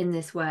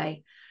this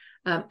way.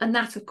 And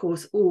that, of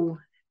course, all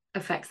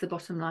affects the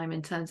bottom line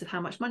in terms of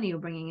how much money you're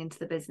bringing into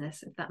the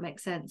business, if that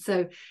makes sense.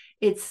 So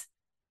it's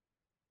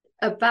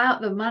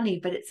about the money,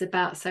 but it's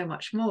about so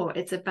much more.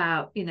 It's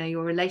about, you know,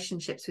 your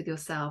relationships with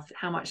yourself,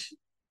 how much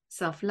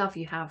self-love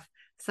you have,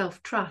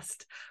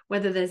 self-trust,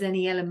 whether there's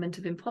any element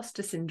of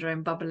imposter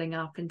syndrome bubbling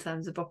up in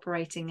terms of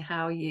operating,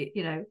 how you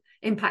know,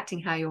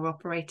 impacting how you're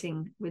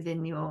operating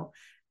within your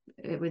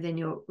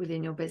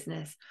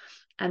business.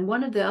 And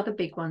one of the other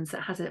big ones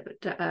that has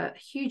a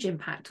huge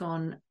impact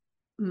on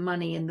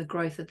money and the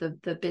growth of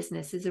the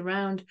business is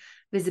around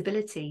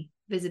visibility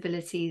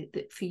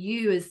that for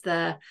you as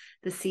the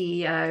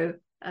CEO,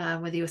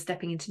 whether you're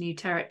stepping into new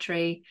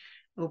territory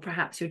or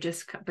perhaps you're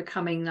just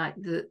becoming like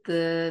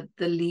the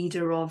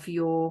leader of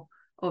your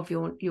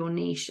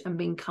niche and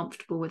being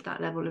comfortable with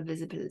that level of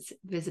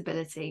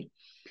visibility.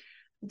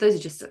 Those are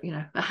just, you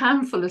know, a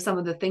handful of some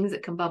of the things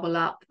that can bubble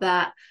up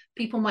that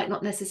people might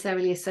not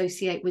necessarily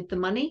associate with the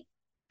money,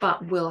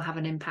 but will have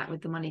an impact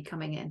with the money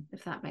coming in,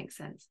 if that makes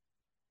sense.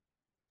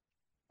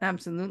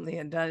 Absolutely,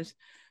 it does.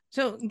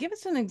 So give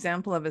us an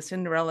example of a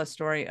Cinderella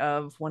story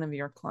of one of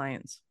your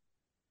clients.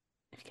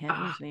 If you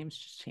can't use names,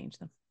 just change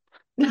them.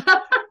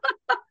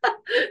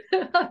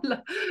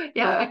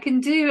 Yeah, I can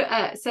do.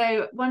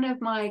 So one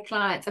of my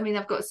clients, I mean,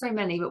 I've got so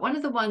many, but one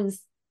of the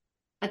ones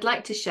I'd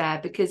like to share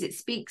because it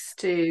speaks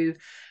to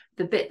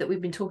the bit that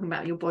we've been talking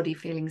about, your body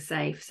feeling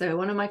safe. So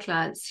one of my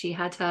clients, she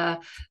had her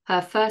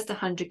first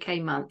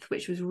 100K month,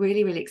 which was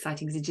really, really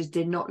exciting because it just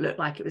did not look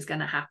like it was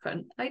going to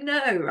happen. I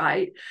know,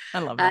 right? I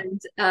love that.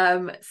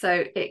 And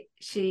so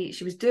she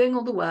was doing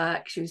all the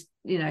work. She was,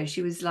 you know,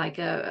 she was like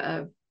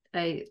a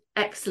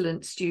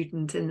excellent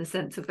student in the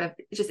sense of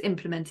just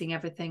implementing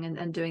everything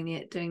and doing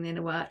the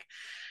inner work.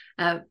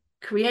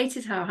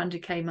 Created her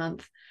 100K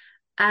month,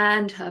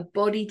 and her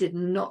body did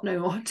not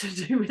know what to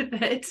do with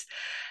it.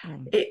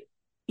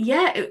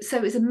 So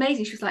it was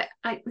amazing. She was like,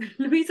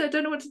 Louisa, I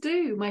don't know what to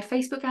do. My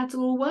Facebook ads are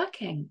all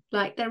working.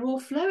 Like, they're all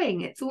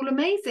flowing. It's all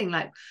amazing.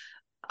 Like,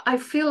 I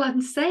feel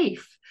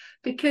unsafe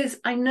because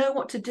I know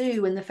what to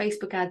do when the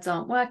Facebook ads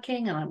aren't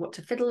working and I want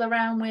to fiddle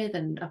around with,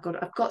 and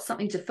I've got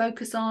something to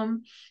focus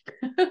on,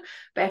 but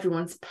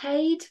everyone's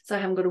paid. So I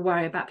haven't got to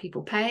worry about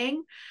people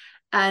paying.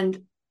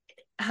 And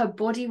her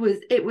body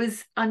it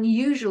was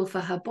unusual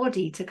for her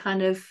body to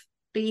kind of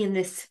be in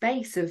this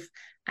space of,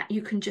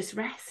 you can just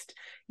rest.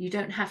 You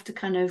don't have to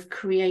kind of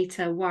create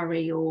a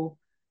worry, or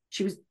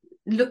she was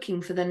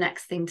looking for the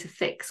next thing to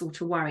fix or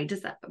to worry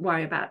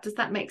about. Does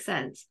that make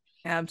sense?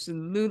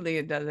 Absolutely,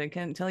 it does. I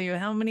can't tell you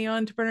how many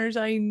entrepreneurs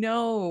I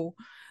know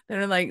that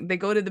are like, they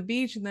go to the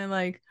beach and they're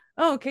like,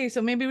 oh, okay,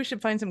 so maybe we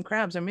should find some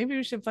crabs, or maybe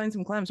we should find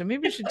some clams, or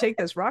maybe we should take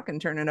this rock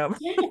and turn it over.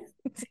 Yes.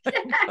 It's like,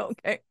 yes.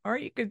 Okay, or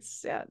you could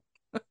sit.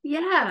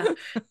 Yeah.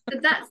 So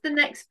that's the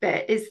next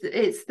bit,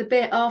 it's the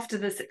bit after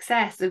the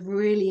success of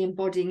really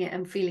embodying it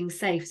and feeling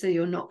safe, so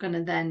you're not going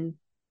to then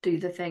do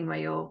the thing where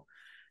you're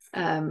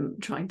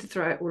trying to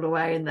throw it all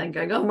away and then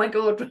going, oh my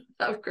god,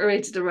 I've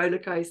created a roller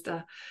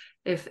coaster,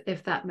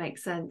 if that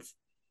makes sense.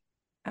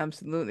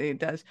 Absolutely, it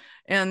does.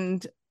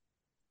 And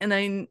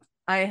I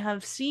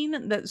have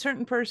seen that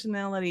certain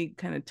personality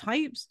kind of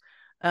types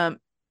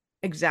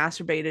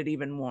exacerbate it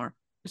even more.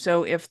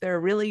 So if they're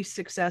really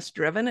success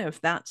driven,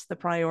 if that's the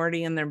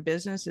priority in their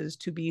business is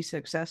to be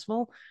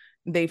successful,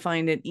 they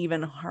find it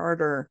even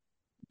harder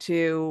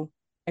to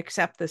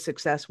accept the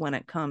success when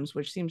it comes,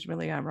 which seems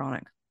really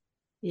ironic.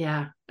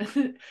 Yeah,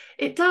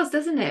 it does,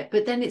 doesn't it?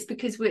 But then it's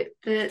because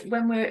if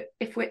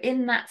we're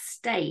in that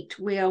state,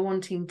 we are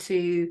wanting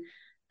to,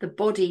 the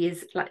body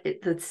is like,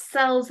 the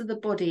cells of the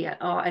body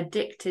are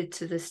addicted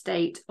to the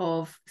state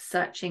of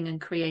searching and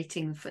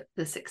creating for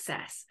the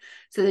success.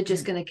 So they're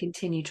just going to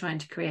continue trying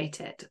to create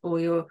it. Or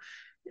you're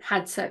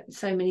had so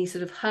many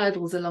sort of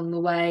hurdles along the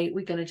way,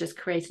 we're going to just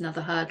create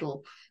another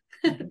hurdle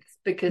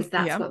because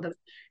that's what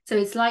so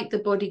it's like the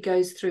body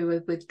goes through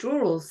with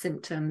withdrawal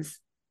symptoms.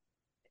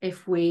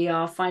 If we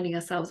are finding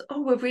ourselves,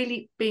 oh, we're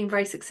really being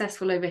very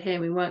successful over here,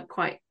 we weren't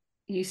quite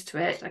used to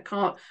it, I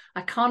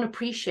can't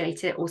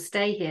appreciate it or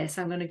stay here,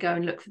 so I'm going to go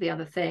and look for the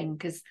other thing,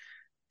 because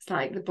it's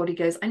like the body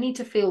goes, I need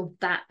to feel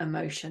that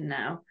emotion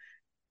now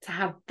to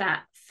have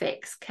that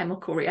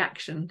chemical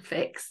reaction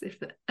fix.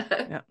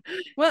 Yeah.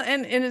 Well,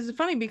 and it's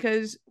funny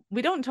because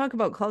we don't talk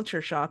about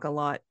culture shock a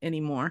lot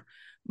anymore,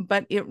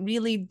 but it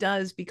really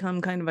does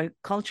become kind of a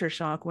culture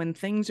shock when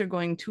things are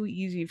going too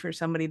easy for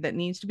somebody that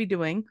needs to be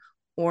doing,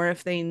 or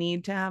if they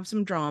need to have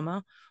some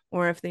drama,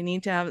 or if they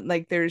need to have,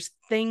 like, there's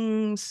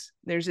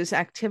this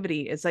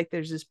activity, it's like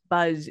there's this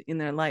buzz in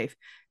their life.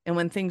 And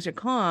when things are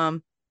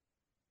calm,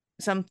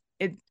 it's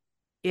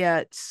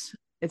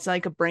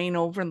like a brain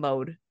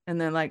overload. And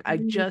they're like, I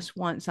just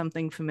want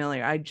something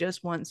familiar. I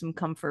just want some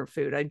comfort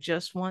food. I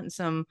just want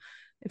some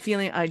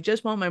feeling. I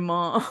just want my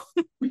mom.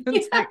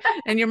 It's like,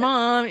 and your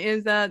mom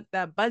is that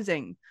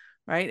buzzing,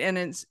 right? And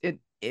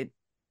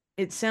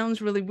it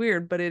sounds really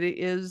weird, but it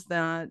is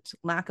that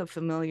lack of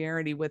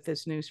familiarity with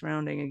this new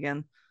surrounding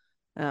again,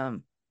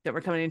 that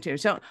we're coming into.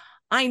 So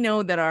I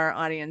know that our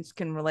audience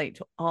can relate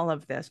to all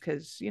of this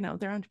because,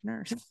 they're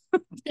entrepreneurs.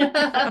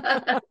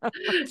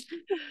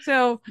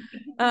 So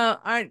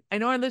I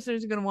know our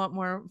listeners are going to want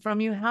more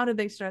from you. How did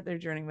they start their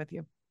journey with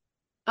you?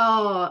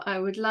 Oh, I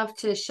would love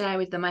to share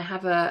with them. I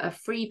have a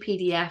free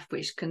PDF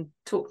which can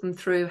talk them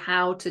through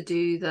how to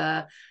do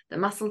the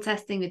muscle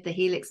testing with the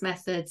Helix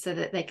method so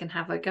that they can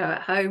have a go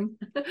at home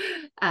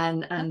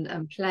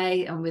and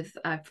play. And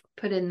I've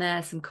put in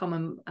there some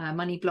common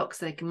money blocks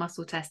so they can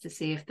muscle test to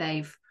see if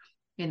they've,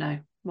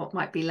 what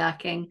might be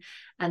lurking.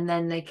 And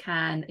then they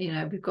can,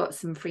 we've got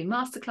some free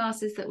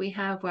masterclasses that we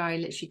have where I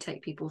literally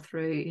take people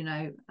through,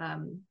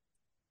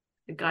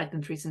 guide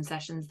them through some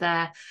sessions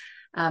there.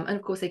 And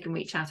of course, they can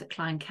reach out at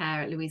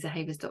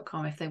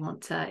clientcare@louisahavers.com if they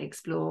want to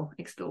explore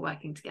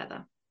working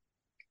together.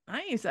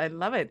 Nice. I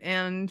love it.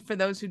 And for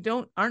those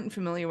who aren't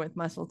familiar with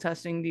muscle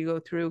testing, do you go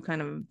through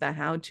kind of the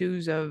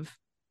how-tos of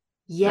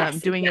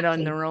doing it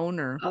on their own?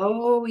 Or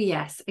Oh,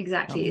 yes,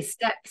 exactly. It's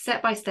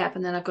step by step.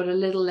 And then I've got a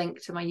little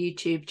link to my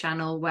YouTube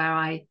channel where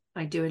I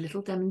do a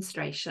little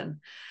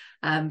demonstration.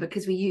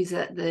 Because we use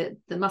the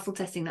muscle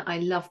testing that I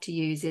love to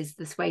use is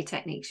the sway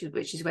technique,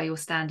 which is where you're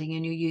standing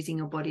and you're using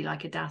your body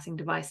like a dowsing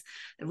device.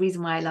 The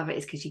reason why I love it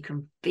is because you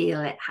can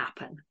feel it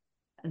happen.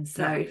 And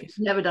so if you've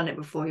never done it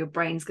before, your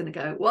brain's going to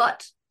go,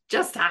 what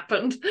just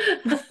happened?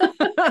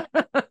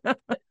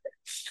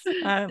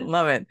 I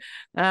love it.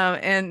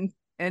 And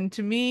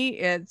to me,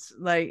 it's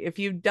like, if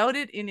you doubt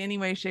it in any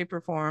way, shape,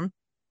 or form,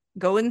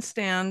 go and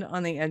stand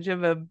on the edge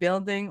of a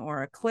building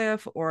or a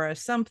cliff or a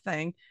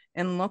something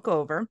and look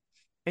over.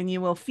 And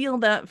you will feel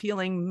that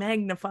feeling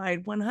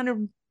magnified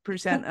 100%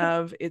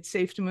 of it's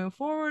safe to move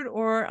forward,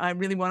 or I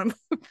really want to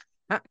move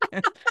back.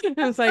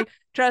 It's like,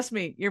 trust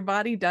me, your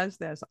body does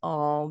this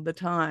all the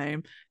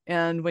time.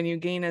 And when you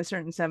gain a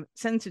certain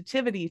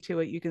sensitivity to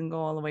it, you can go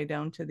all the way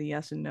down to the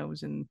yes and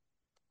no's and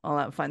all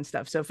that fun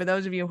stuff. So for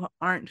those of you who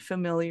aren't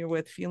familiar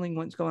with feeling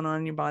what's going on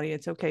in your body,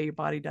 it's okay. Your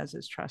body does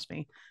this, trust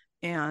me.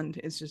 And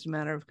it's just a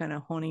matter of kind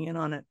of honing in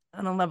on it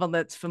on a level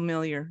that's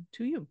familiar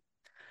to you.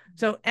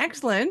 So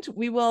excellent.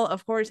 We will,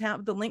 of course,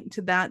 have the link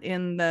to that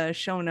in the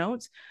show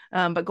notes,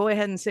 but go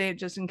ahead and say it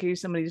just in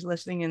case somebody's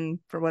listening and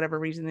for whatever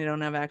reason they don't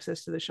have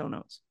access to the show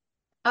notes.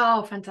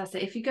 Oh,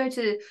 fantastic. If you go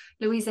to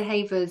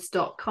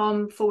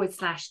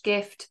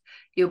louisahavers.com/gift,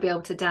 you'll be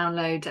able to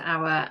download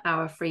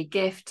our free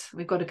gift.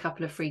 We've got a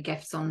couple of free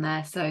gifts on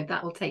there, so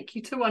that will take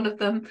you to one of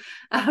them.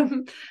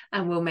 And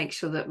we'll make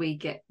sure that we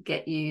get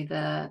you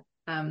the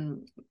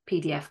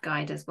PDF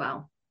guide as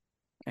well.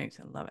 Thanks.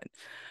 I love it.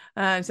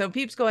 So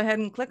peeps, go ahead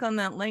and click on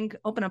that link,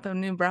 open up a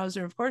new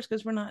browser, of course,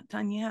 because we're not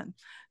done yet.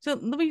 So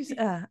Louise,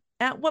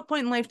 at what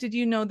point in life did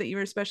you know that you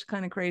were especially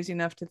kind of crazy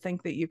enough to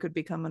think that you could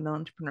become an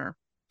entrepreneur?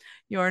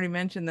 You already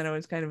mentioned that I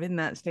was kind of in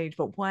that stage,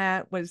 but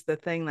what was the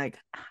thing like,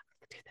 I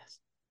could do this?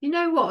 You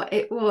know what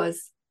it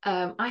was?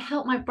 I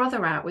helped my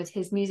brother out with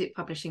his music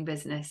publishing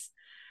business.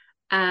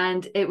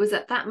 And it was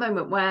at that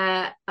moment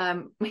where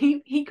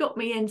he got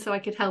me in so I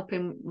could help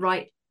him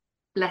write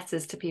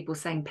letters to people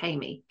saying pay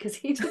me, because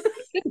he just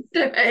couldn't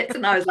do it.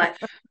 And I was like,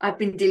 I've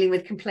been dealing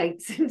with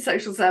complaints in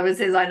social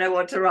services, I know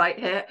what to write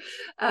here.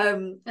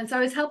 And so I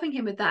was helping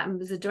him with that and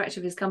was the director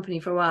of his company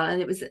for a while, and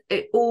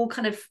it all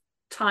kind of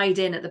tied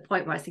in at the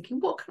point where I was thinking,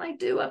 what can I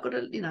do? I've got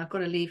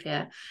to leave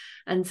here.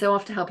 And so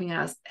after helping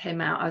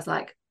him out, I was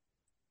like,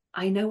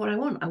 I know what I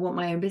want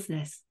my own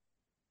business.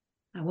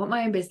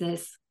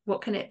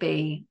 What can it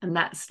be? And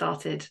that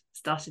started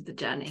the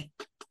journey.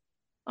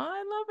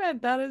 I love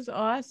it. That is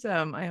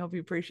awesome. I hope he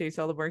appreciates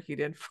all the work you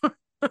did for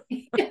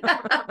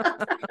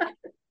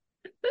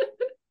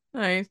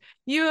Nice.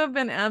 You have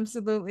been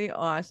absolutely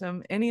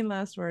awesome. Any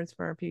last words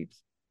for our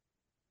peeps?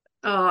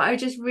 Oh, I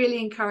just really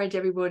encourage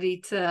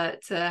everybody to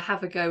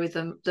have a go with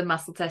the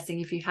muscle testing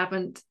if you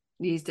haven't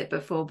used it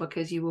before,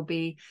 because you will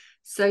be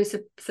so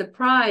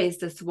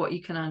surprised as to what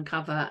you can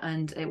uncover,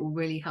 and it will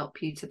really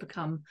help you to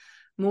become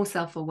more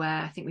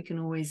self-aware. I think we can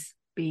always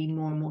be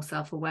more and more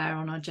self-aware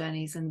on our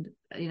journeys and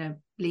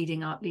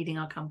leading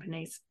our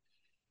companies.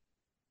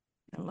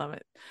 I love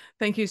it.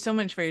 Thank you so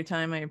much for your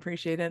time. I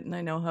appreciate it, and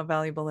I know how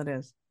valuable it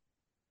is.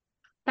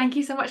 Thank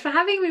you so much for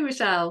having me,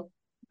 Michelle.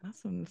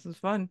 Awesome. This is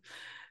fun.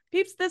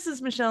 Peeps, this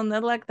is Michelle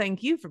Nedlock.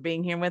 Thank you for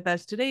being here with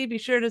us today. Be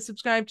sure to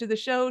subscribe to the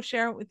show,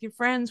 share it with your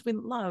friends. We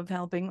love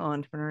helping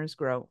entrepreneurs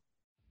grow.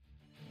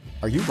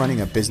 Are you running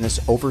a business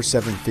over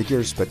 7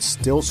 figures but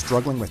still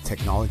struggling with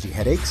technology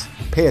headaches?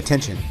 Pay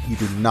attention. You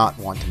do not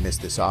want to miss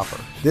this offer.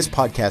 This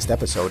podcast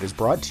episode is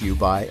brought to you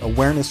by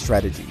Awareness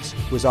Strategies,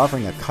 who is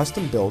offering a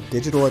custom-built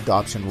digital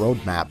adoption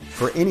roadmap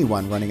for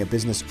anyone running a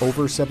business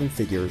over 7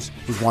 figures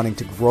who's wanting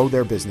to grow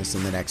their business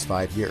in the next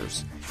 5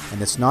 years.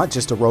 And it's not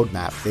just a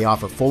roadmap. They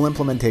offer full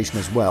implementation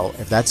as well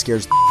if that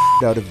scares the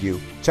out of you.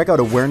 Check out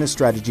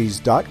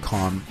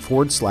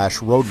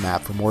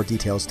awarenessstrategies.com/roadmap for more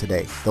details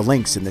today. The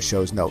link's in the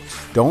show's notes.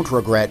 Don't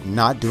regret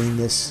not doing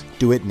this.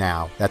 Do it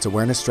now. That's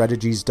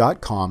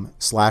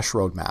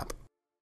awarenessstrategies.com/roadmap.